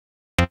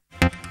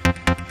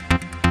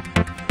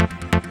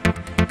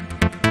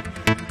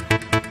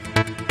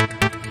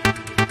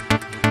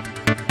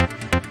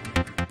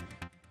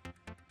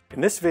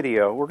In this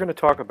video, we're going to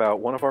talk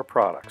about one of our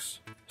products,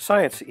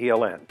 Sciency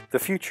ELN, the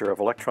future of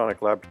electronic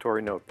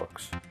laboratory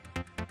notebooks.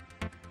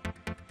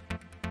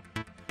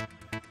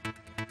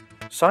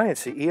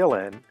 Sciency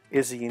ELN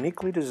is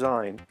uniquely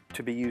designed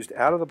to be used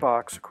out of the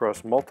box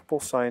across multiple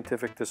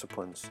scientific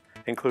disciplines,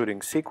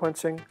 including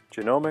sequencing,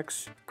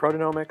 genomics,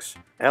 proteomics,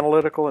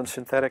 analytical and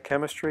synthetic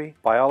chemistry,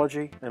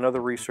 biology, and other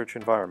research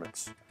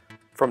environments,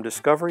 from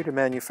discovery to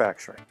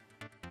manufacturing.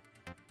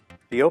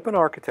 The open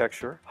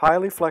architecture,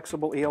 highly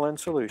flexible ELN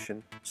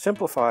solution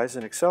simplifies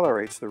and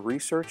accelerates the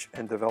research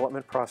and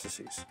development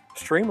processes,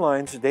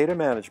 streamlines data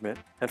management,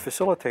 and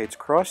facilitates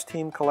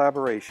cross-team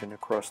collaboration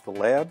across the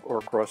lab or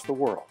across the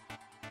world.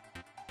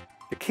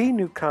 The key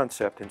new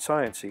concept in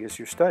Sciency is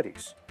your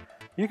studies.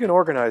 You can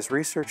organize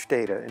research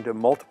data into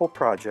multiple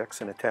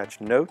projects and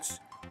attach notes,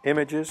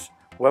 images,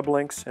 web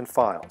links, and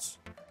files.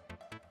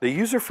 The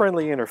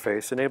user-friendly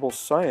interface enables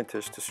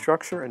scientists to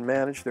structure and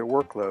manage their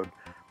workload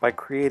by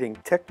creating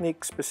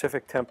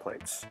technique-specific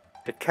templates.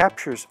 It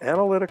captures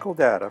analytical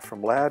data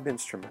from lab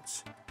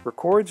instruments,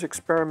 records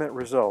experiment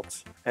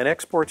results, and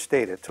exports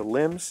data to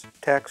LIMS,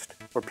 text,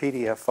 or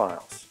PDF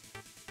files.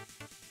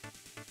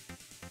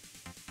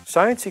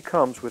 Sciency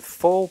comes with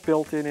full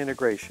built-in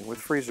integration with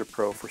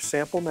FreezerPro for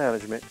sample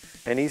management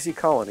and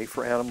ezColony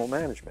for animal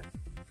management.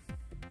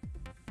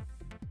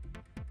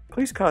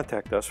 Please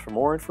contact us for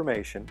more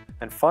information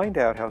and find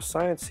out how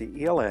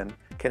Sciency ELN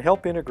can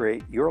help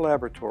integrate your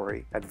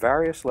laboratory at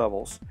various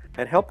levels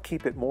and help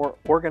keep it more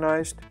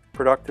organized,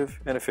 productive,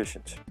 and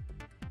efficient.